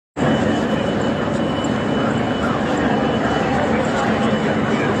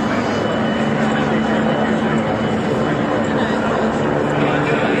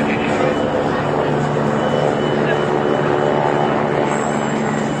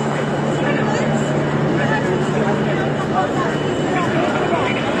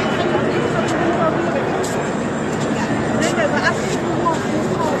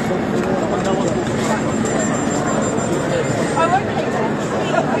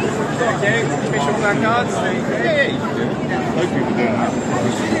you. Official placards. Yeah, you can do it. Most people do that.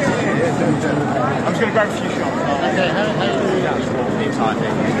 I'm just going to grab a few shots. Okay, how do you do that?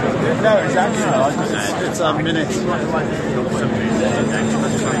 No, it's actually It's a minute.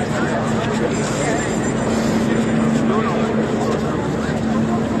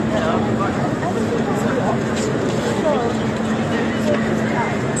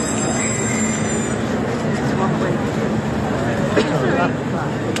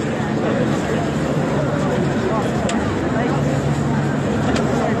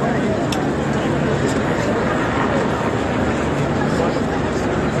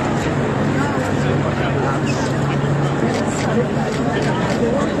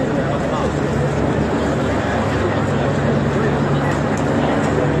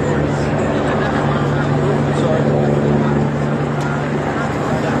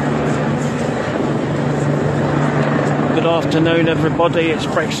 Good afternoon, everybody. It's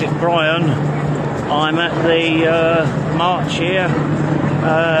Brexit Brian. I'm at the march here.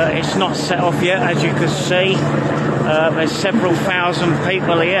 It's not set off yet, as you can see. There's several thousand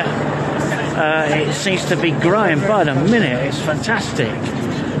people here. It seems to be growing by the minute. It's fantastic.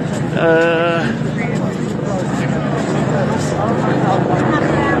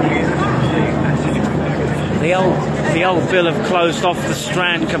 The old bill have closed off the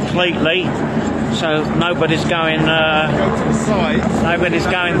Strand completely. So nobody's going. Nobody's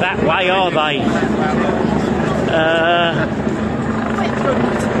going that way, are they?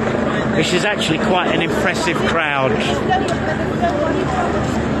 Which is actually quite an impressive crowd.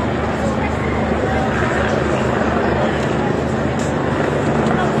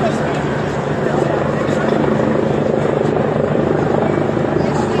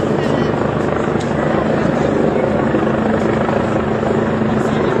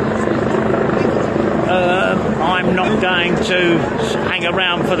 I'm not going to hang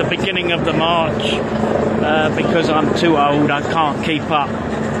around for the beginning of the march because I'm too old, I can't keep up.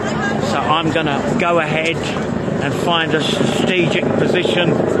 So I'm going to go ahead and find a strategic position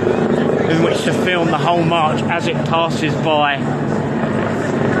in which to film the whole march as it passes by.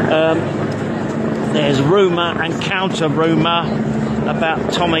 There's rumour and counter-rumour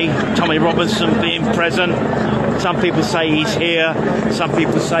about Tommy Robinson being present. Some people say he's here, some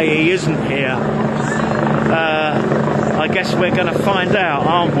people say he isn't here. I guess we're going to find out,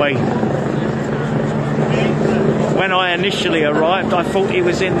 aren't we? When I initially arrived, I thought he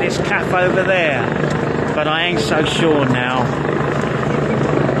was in this cafe over there, but I ain't so sure now.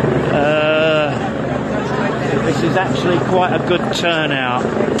 This is actually quite a good turnout.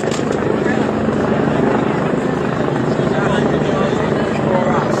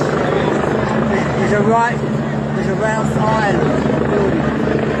 There's a round island.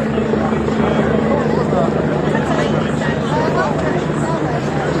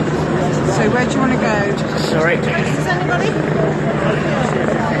 So where do you want to go? Sorry. Is anybody?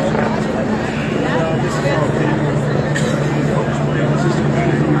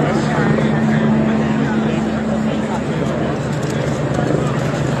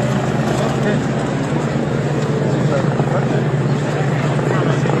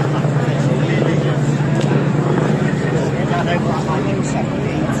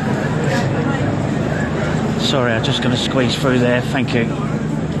 Sorry, I'm just going to squeeze through there. Thank you.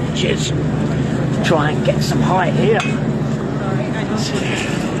 Cheers. Try and get some height here.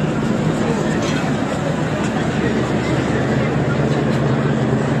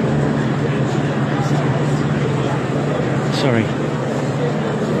 Sorry.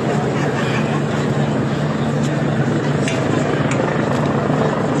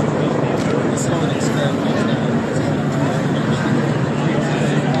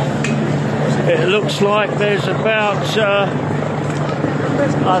 It looks like there's about, I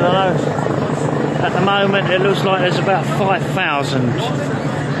don't know, at the moment it looks like there's about 5,000.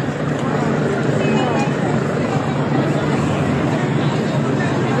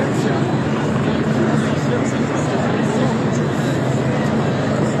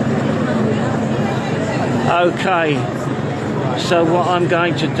 Okay, so what I'm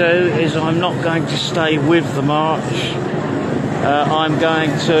going to do is I'm not going to stay with the march. I'm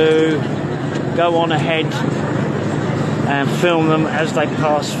going to go on ahead and film them as they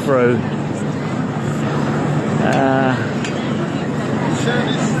pass through.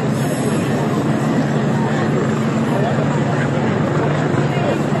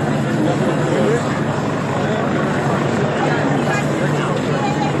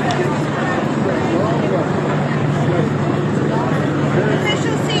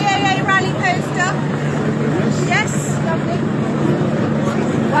 Official CAA rally poster. Yes, lovely.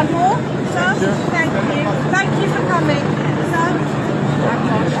 One more, sir. Thank you. Thank you for coming, sir.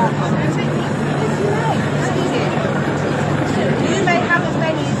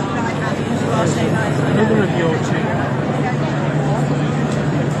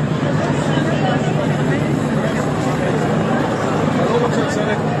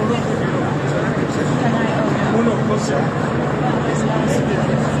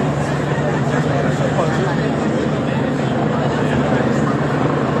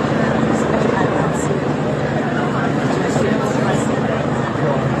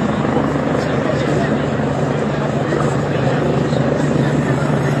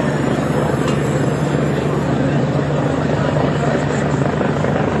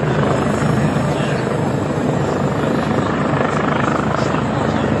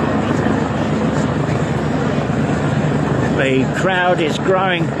 The crowd is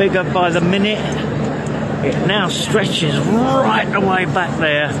growing bigger by the minute. It now stretches right the way back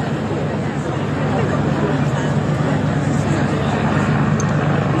there.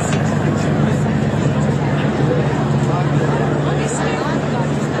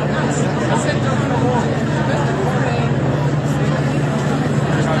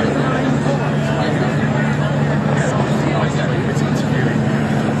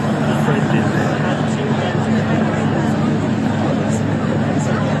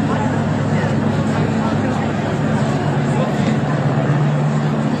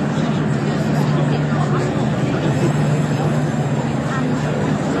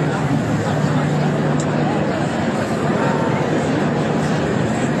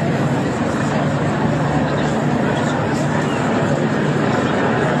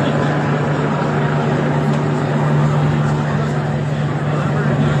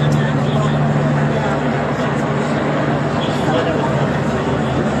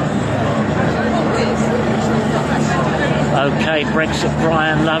 Okay, Brexit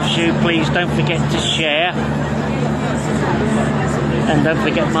Brian loves you. Please don't forget to share. And don't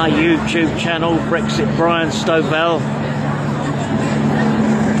forget my YouTube channel, Brexit Brian Stovell.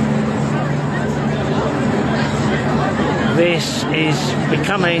 This is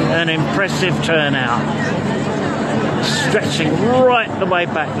becoming an impressive turnout. Stretching right the way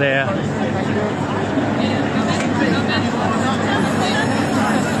back there.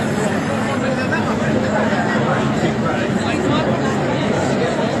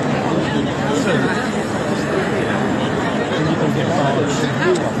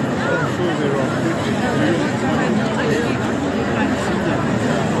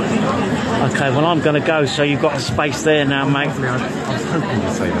 Okay, well I'm going to go, so you've got a space there now, mate. I was hoping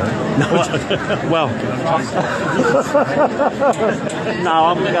to say that. Well, no,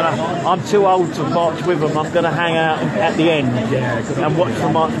 I'm too old to march with them. I'm gonna hang out at the end and watch the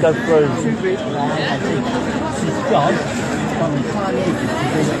march go through.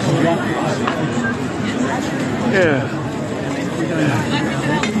 Yeah.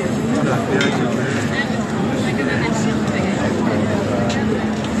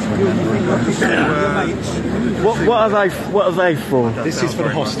 What are they for? This is for the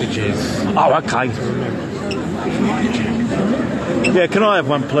hostages. Oh, okay. Yeah, can I have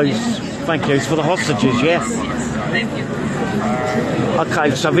one, please? Thank you. It's for the hostages, yeah?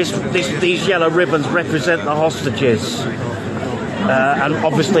 Okay, so these yellow ribbons represent the hostages. And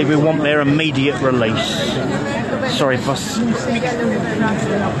obviously we want their immediate release. Sorry, boss.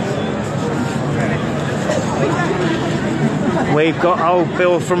 We've got old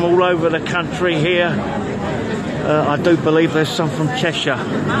Bill from all over the country here. I do believe there's some from Cheshire.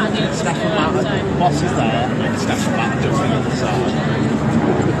 Boss is there, and staff manager's on the other side.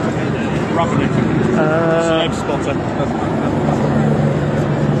 Robin, slave spotter.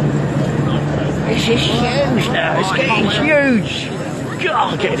 This is huge now. It's getting huge.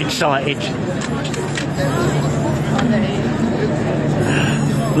 God, I'm getting excited.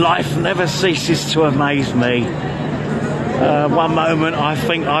 Life never ceases to amaze me. One moment I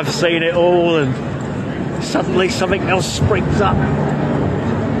think I've seen it all, and suddenly something else springs up.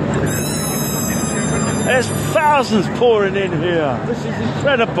 There's thousands pouring in here. This is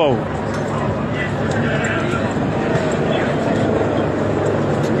incredible.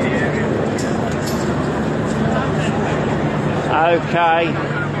 Okay,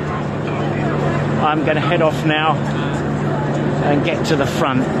 I'm going to head off now and get to the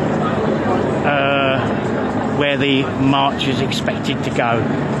front where the march is expected to go,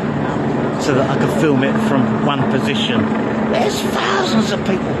 so that I can film it from one position. There's thousands of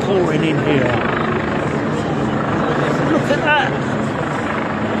people pouring in here. Look at that.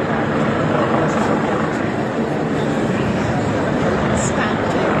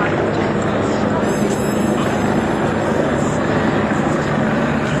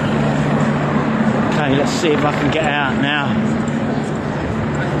 Okay, let's see if I can get out now.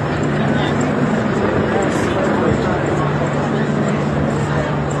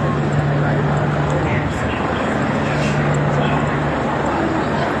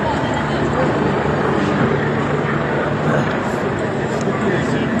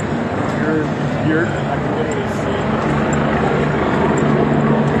 weird. I can literally see.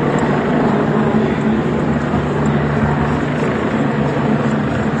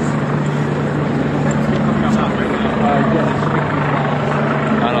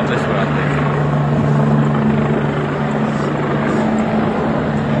 I love this one, I think.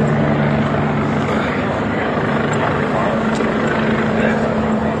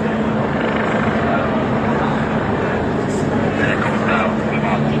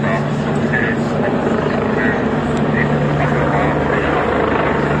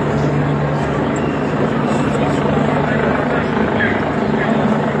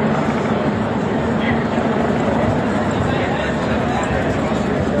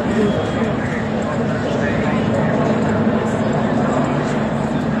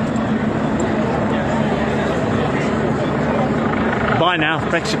 Bye now.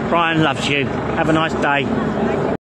 Brexit Brian loves you. Have a nice day.